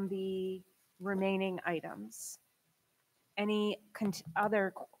move on the remaining items. Any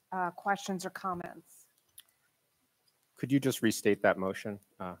other questions or comments? Could you just restate that motion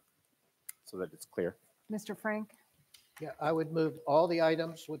so that it's clear? Mr. Frank? Yeah, I would move all the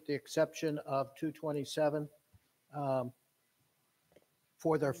items with the exception of 227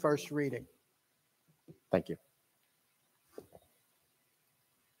 for their first reading. Thank you.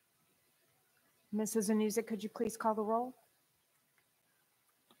 Mrs. Anuzik, could you please call the roll?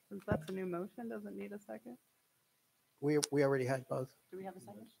 Since that's a new motion, does it need a second? We already had both. Do we have a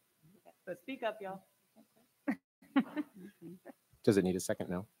second? Okay. But speak up, y'all. Does it need a second?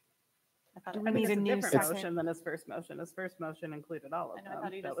 No. I thought Do it- we I need think a it's new Different second? motion than his first motion. His first motion included all of I them. know, I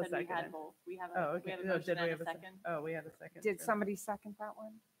thought he that just was said we had seconded. both. We have Oh, a, okay. we had a No, motion did we and have a a second? second. Oh, we had a second. Did for- somebody second that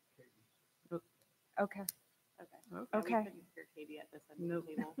one? Okay. Okay. Okay. Yeah, Okay. We couldn't hear Katie at this end of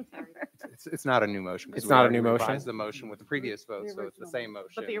the table. Sorry. It's not a new motion. 'cause It's we not a already new motion? revised the motion with the previous vote, The so it's the original same motion.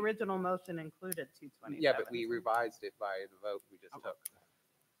 motion. But the original motion included 227. Yeah, but we revised it by the vote we just took.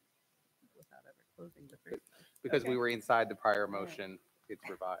 Without ever closing the first motion. Because we Okay. were inside the prior motion, it's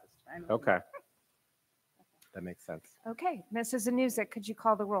revised. I know. Okay. That makes sense. Okay. Mrs. Anuzik, could you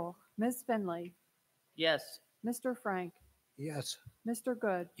call the roll? Ms. Finley, Yes. Mr. Frank, Yes. Mr.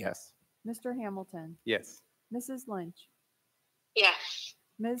 Good, Yes. Mr. Hamilton, Yes. Mrs. Lynch, Yes.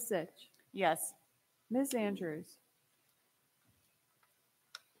 Ms. Zich, Yes. Ms. Andrews,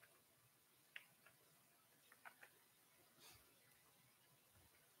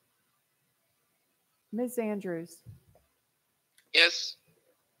 Ms. Andrews, Yes.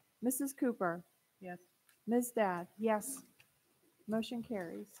 Mrs. Cooper, Yes. Ms. Dad. Yes. Motion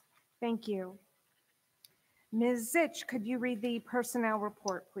carries. Thank you. Ms. Zich, could you read the personnel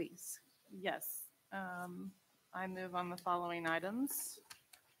report, please? Yes. I move on the following items.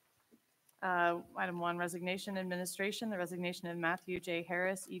 Item 1, resignation administration, the resignation of Matthew J.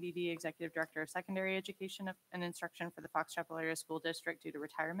 Harris, EDD Executive Director of Secondary Education and Instruction for the Fox Chapel Area School District due to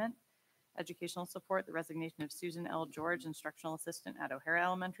retirement. Educational support, the resignation of Susan L. George, Instructional Assistant at O'Hara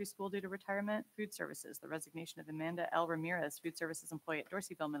Elementary School due to retirement. Food services, the resignation of Amanda L. Ramirez, Food Services Employee at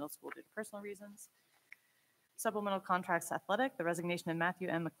Dorseyville Middle School due to personal reasons. Supplemental contracts athletic, the resignation of Matthew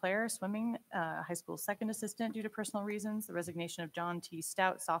M. McClare, swimming, high school second assistant due to personal reasons. The resignation of John T.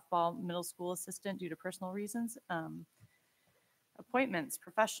 Stout, softball middle school assistant due to personal reasons. Appointments,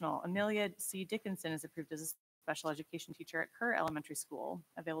 professional, Amelia C. Dickinson is approved as a special education teacher at Kerr Elementary School,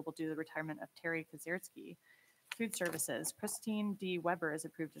 available due to the retirement of Terry Kazierski. Food services, Christine D. Weber is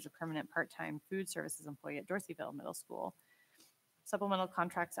approved as a permanent part-time food services employee at Dorseyville Middle School. Supplemental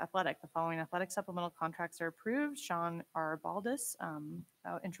contracts athletic. The following athletic supplemental contracts are approved. Sean R. Baldus,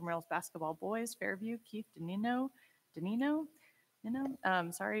 intramurals basketball boys, Fairview. Keith Danino,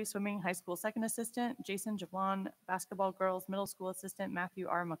 swimming high school second assistant. Jason Jablon, basketball girls middle school assistant. Matthew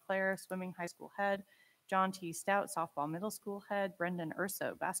R. McClare, swimming high school head. John T. Stout, softball middle school head. Brendan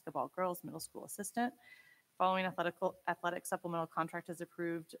Urso, basketball girls middle school assistant. Following athletic supplemental contract is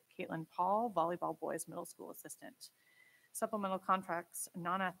approved. Caitlin Paul, volleyball boys middle school assistant. Supplemental contracts,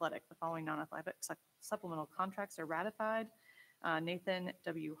 non-athletic. The following non-athletic supplemental contracts are ratified. Nathan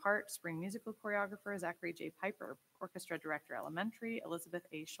W. Hart, spring musical choreographer. Zachary J. Piper, orchestra director elementary. Elizabeth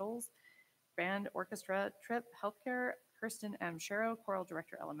A. Scholes, band orchestra trip healthcare. Kirsten M. Sharrow, choral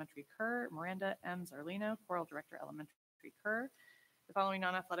director elementary Kerr. Miranda M. Zarlino, choral director elementary Kerr. The following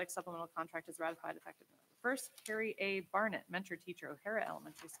non-athletic supplemental contract is ratified effective November 1st. Carrie A. Barnett, mentor teacher, O'Hara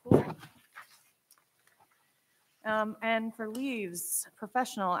Elementary School. And for leaves,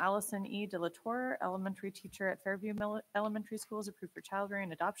 professional, Allison E. De La Torre, elementary teacher at Fairview Elementary School, is approved for child rearing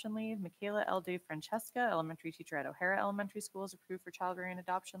and adoption leave. Michaela L. De Francesca, elementary teacher at O'Hara Elementary School, is approved for child rearing and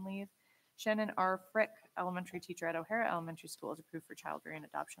adoption leave. Shannon R. Frick, elementary teacher at O'Hara Elementary School, is approved for child rearing and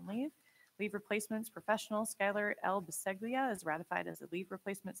adoption leave. Leave replacements, professional, Skylar L. Biseglia is ratified as a leave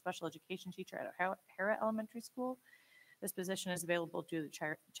replacement special education teacher at O'Hara Elementary School. This position is available due to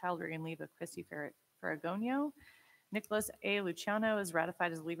the child rearing leave of Christy Ferragonio. Nicholas A. Luciano is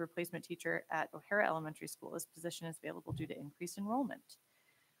ratified as a leave replacement teacher at O'Hara Elementary School. This position is available due to increased enrollment.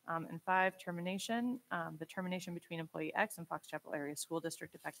 And 5, termination. The termination between employee X and Fox Chapel Area School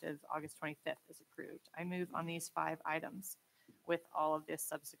District effective August 25th is approved. I move on these 5 items with all of this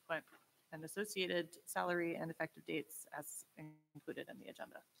subsequent and associated salary and effective dates as included in the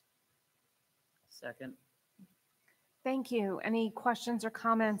agenda. Second. Thank you. Any questions or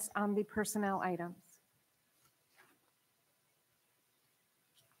comments on the personnel items?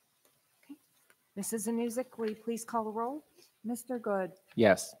 Okay. Mrs. Zanuzik, will you please call the roll? Mr. Good,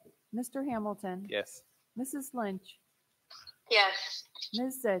 Yes. Mr. Hamilton, Yes. Mrs. Lynch, Yes.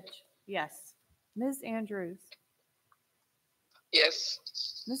 Ms. Zich, Yes. Ms. Andrews, Yes.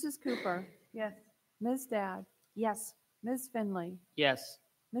 Mrs. Cooper, Yes. Ms. Dad, Yes. Ms. Finley, Yes.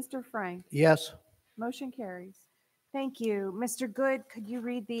 Mr. Frank. Yes. Motion carries. Thank you. Mr. Good, could you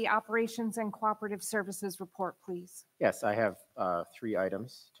read the Operations and Cooperative Services report, please? Yes, I have 3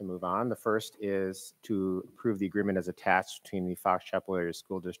 items to move on. The first is to approve the agreement as attached between the Fox Chapel Area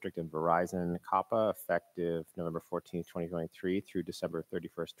School District and Verizon COPPA effective November 14th, 2023 through December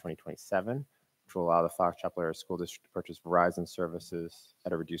 31st, 2027, which will allow the Fox Chapel Area School District to purchase Verizon services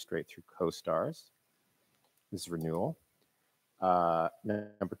at a reduced rate through CoStars. This is renewal.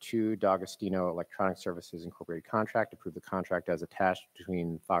 Number 2, D'Agostino Electronic Services Incorporated contract. Approve the contract as attached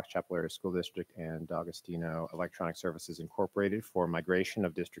between Fox Chapel Area School District and D'Agostino Electronic Services Incorporated for migration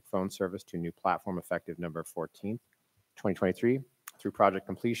of district phone service to a new platform effective November 14th, 2023 through project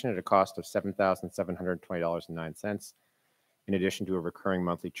completion at a cost of $7,720.09, in addition to a recurring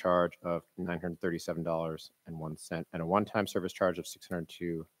monthly charge of $937.01 and a one-time service charge of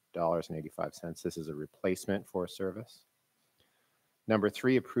 $602.85. This is a replacement for a service. Number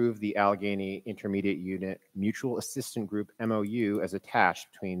 3, approve the Allegheny Intermediate Unit Mutual Assistant Group MOU as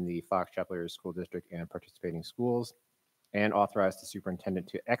attached between the Fox Chapel Area School District and participating schools, and authorize the superintendent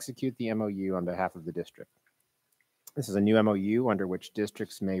to execute the MOU on behalf of the district. This is a new MOU under which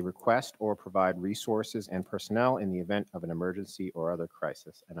districts may request or provide resources and personnel in the event of an emergency or other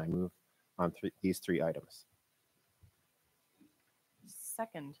crisis. And I move on these 3 items.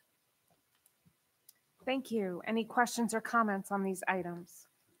 Second. Thank you. Any questions or comments on these items?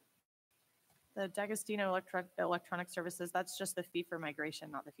 The D'Agostino Electronic Services, that's just the fee for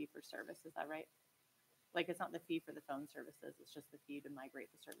migration, not the fee for service. Is that right? Like, it's not the fee for the phone services, it's just the fee to migrate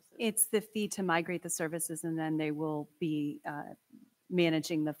the services? It's the fee to migrate the services, and then they will be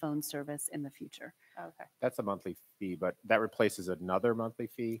managing the phone service in the future. Okay. That's a monthly fee, but that replaces another monthly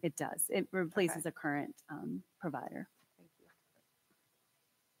fee. It does. It replaces a current provider.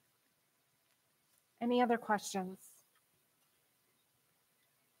 Any other questions?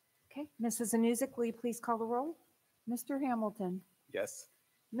 Okay, Mrs. Anuzik, will you please call the roll? Mr. Hamilton, Yes.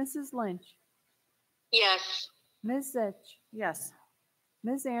 Mrs. Lynch, Yes. Ms. Zich, Yes.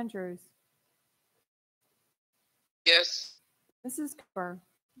 Ms. Andrews, Yes. Mrs. Cooper,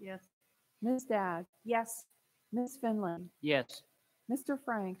 Yes. Ms. Dagg, Yes. Ms. Finland, Yes. Mr.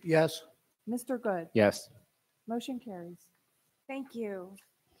 Frank, Yes. Mr. Good. Yes. Motion carries. Thank you.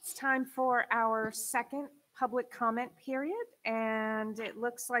 It's time for our second public comment period, and it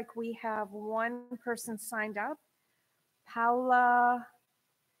looks like we have one person signed up. Paula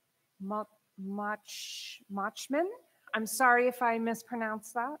Machman. I'm sorry if I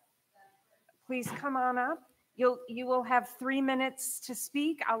mispronounced that. Please come on up. You will have 3 minutes to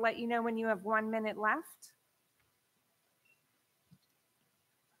speak. I'll let you know when you have 1 minute left.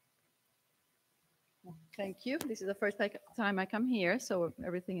 Thank you. This is the first time I come here, so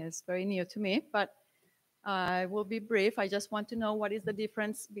everything is very new to me, but I will be brief. I just want to know what is the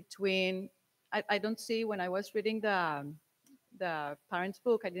difference between, I don't see, when I was reading the parents'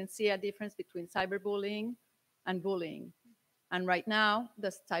 book, I didn't see a difference between cyberbullying and bullying. And right now,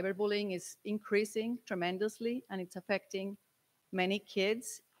 the cyberbullying is increasing tremendously, and it's affecting many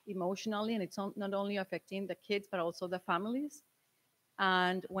kids emotionally, and it's not only affecting the kids, but also the families.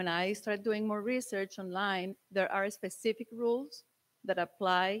 And when I started doing more research online, there are specific rules that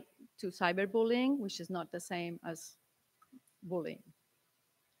apply to cyberbullying, which is not the same as bullying.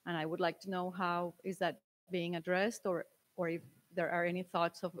 And I would like to know how is that being addressed, or if there are any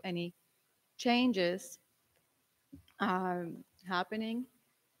thoughts of any changes happening.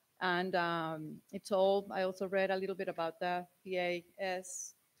 And I also read a little bit about the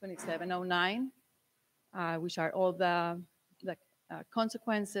PAS 2709, which are all the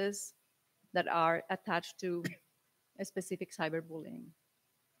consequences that are attached to a specific cyberbullying.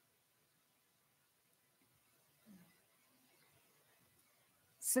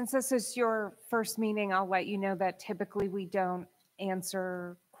 Since this is your first meeting, I'll let you know that typically we don't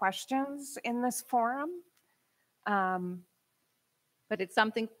answer questions in this forum. But it's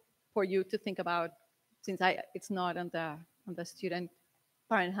something for you to think about, since it's not on the student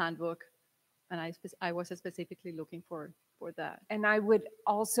parent handbook, and I was specifically looking for that. And I would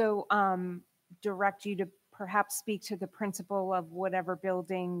also direct you to perhaps speak to the principal of whatever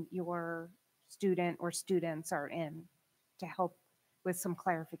building your student or students are in to help with some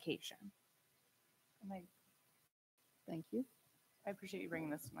clarification. Thank you. I appreciate you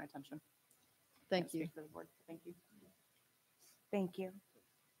bringing this to my attention. Thank you. Speak for the board. Thank you. Thank you.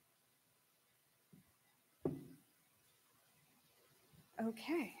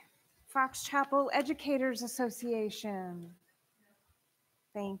 Okay. Fox Chapel Educators Association.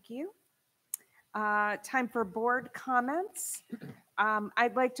 Thank you. Time for board comments.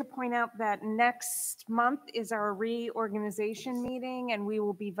 I'd like to point out that next month is our reorganization meeting, and we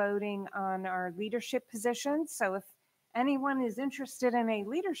will be voting on our leadership positions. So if anyone is interested in a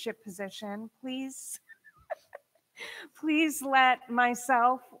leadership position, please please let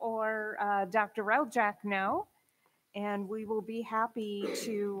myself or Dr. Reljak know, and we will be happy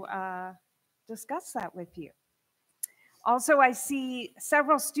to discuss that with you. Also, I see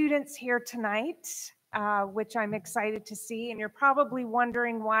several students here tonight, which I'm excited to see, and you're probably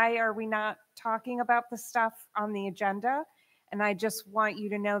wondering why are we not talking about the stuff on the agenda, and I just want you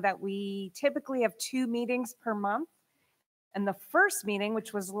to know that we typically have 2 meetings per month, and the first meeting,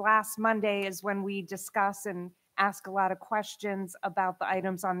 which was last Monday, is when we discuss and ask a lot of questions about the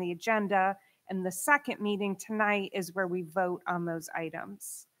items on the agenda. And the second meeting tonight is where we vote on those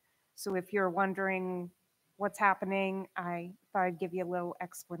items. So if you're wondering what's happening, I thought I'd give you a little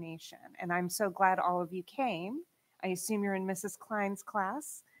explanation. And I'm so glad all of you came. I assume you're in Mrs. Klein's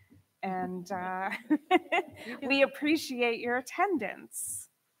class, and we appreciate your attendance.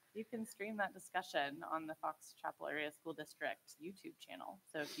 You can stream that discussion on the Fox Chapel Area School District YouTube channel.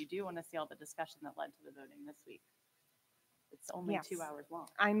 So if you do want to see all the discussion that led to the voting this week, it's only Yes. 2 hours long.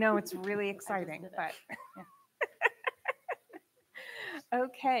 I know it's really exciting, but.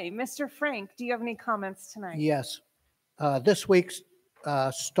 Okay, Mr. Frank, do you have any comments tonight? Yes. This week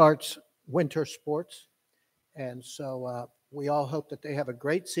starts winter sports. And so we all hope that they have a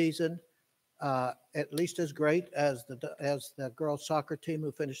great season, at least as great as the girls soccer team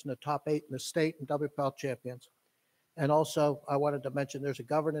who finished in the top 8 in the state and WPL champions. And also, I wanted to mention there's a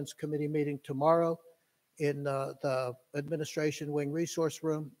governance committee meeting tomorrow in the Administration Wing Resource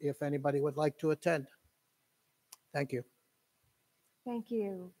Room if anybody would like to attend. Thank you. Thank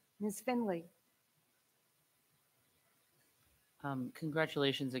you. Ms. Finley.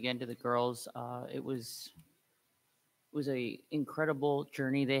 Congratulations again to the girls. It was a incredible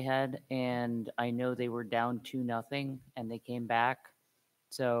journey they had, and I know they were down 2-0 and they came back.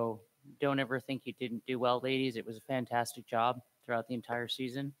 So don't ever think you didn't do well, ladies. It was a fantastic job throughout the entire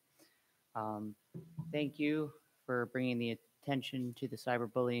season. Thank you for bringing the attention to the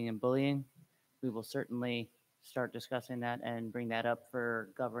cyberbullying and bullying. We will certainly start discussing that and bring that up for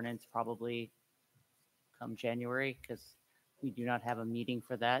governance probably come January, because we do not have a meeting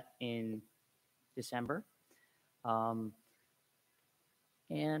for that in December. And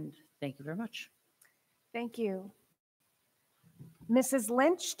thank you very much. Thank you. Mrs.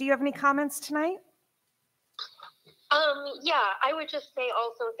 Lynch, do you have any comments tonight? Yeah, I would just say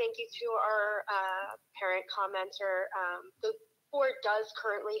also thank you to our parent commenter. The board does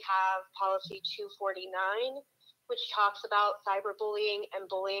currently have policy 249, which talks about cyberbullying and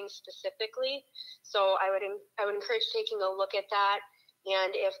bullying specifically. So I would encourage taking a look at that.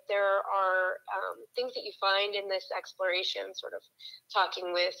 And if there are things that you find in this exploration, sort of talking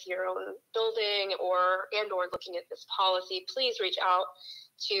with your own building or looking at this policy, please reach out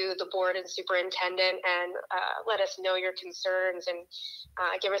to the board and superintendent and let us know your concerns and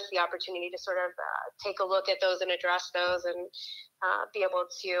give us the opportunity to sort of take a look at those and address those and be able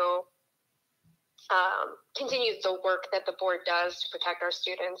to continue the work that the board does to protect our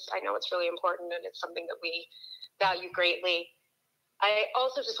students. I know it's really important and it's something that we value greatly. I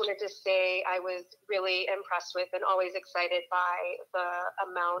also just wanted to say I was really impressed with and always excited by the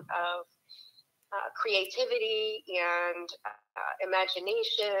amount of creativity and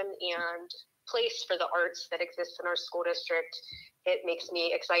imagination and place for the arts that exists in our school district. It makes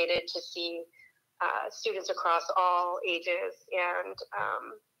me excited to see students across all ages and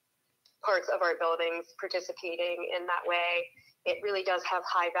parts of our buildings participating in that way. It really does have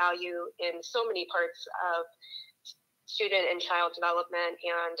high value in so many parts of student and child development,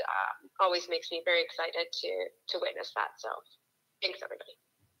 and always makes me very excited to witness that. So thanks, everybody.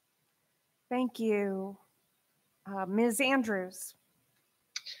 Thank you. Ms. Andrews.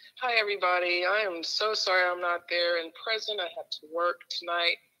 Hi, everybody. I am so sorry I'm not there in present. I had to work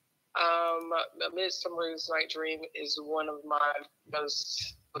tonight. Midsummer's Night Dream is one of my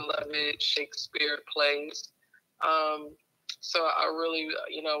most beloved Shakespeare plays. So I really,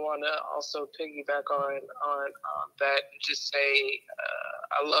 want to also piggyback on that and just say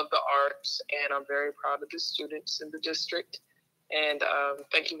I love the arts and I'm very proud of the students in the district. And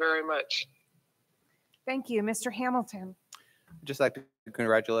thank you very much. Thank you. Mr. Hamilton. I'd just like to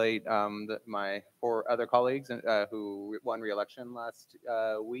congratulate my 4 other colleagues who won re-election last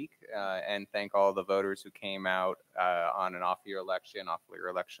week and thank all the voters who came out on an off-year election. Off-year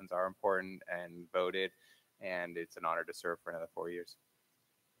elections are important and voted. And it's an honor to serve for another 4 years.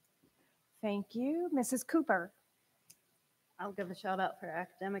 Thank you. Mrs. Cooper. I'll give a shout out for our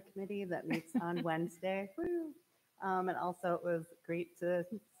academic committee that meets on Wednesday. And also it was great to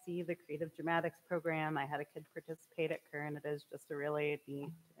see the Creative Dramatics program. I had a kid participate at Kerr, and it is just a really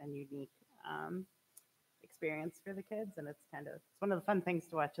neat and unique experience for the kids. And it's one of the fun things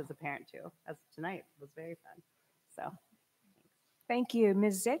to watch as a parent too, as tonight was very fun. So thank you.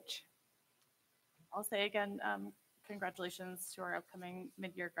 Ms. Zitch. I'll say again, congratulations to our upcoming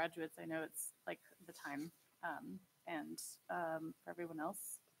mid-year graduates. I know it's like the time. And for everyone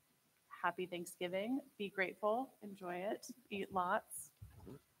else, happy Thanksgiving. Be grateful, enjoy it, eat lots,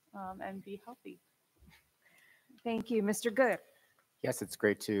 and be healthy. Thank you. Mr. Good. Yes, it's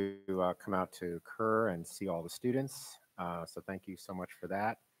great to come out to Kerr and see all the students. So thank you so much for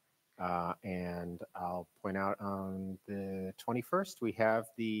that. And I'll point out on the 21st, we have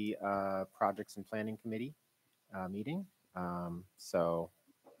the Projects and Planning Committee meeting. So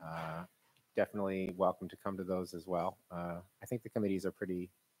definitely welcome to come to those as well. I think the committees are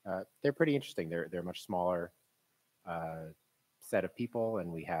they're pretty interesting. They're much smaller set of people,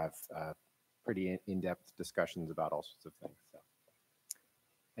 and we have pretty in-depth discussions about all sorts of things. So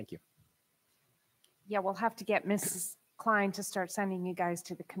thank you. Yeah, we'll have to get Mrs. Klein to start sending you guys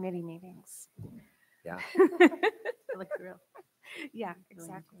to the committee meetings. Yeah. Yeah,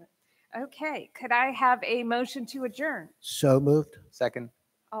 exactly. Okay, could I have a motion to adjourn? So moved. Second.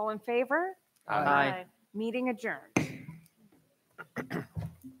 All in favor? Aye. Meeting adjourned.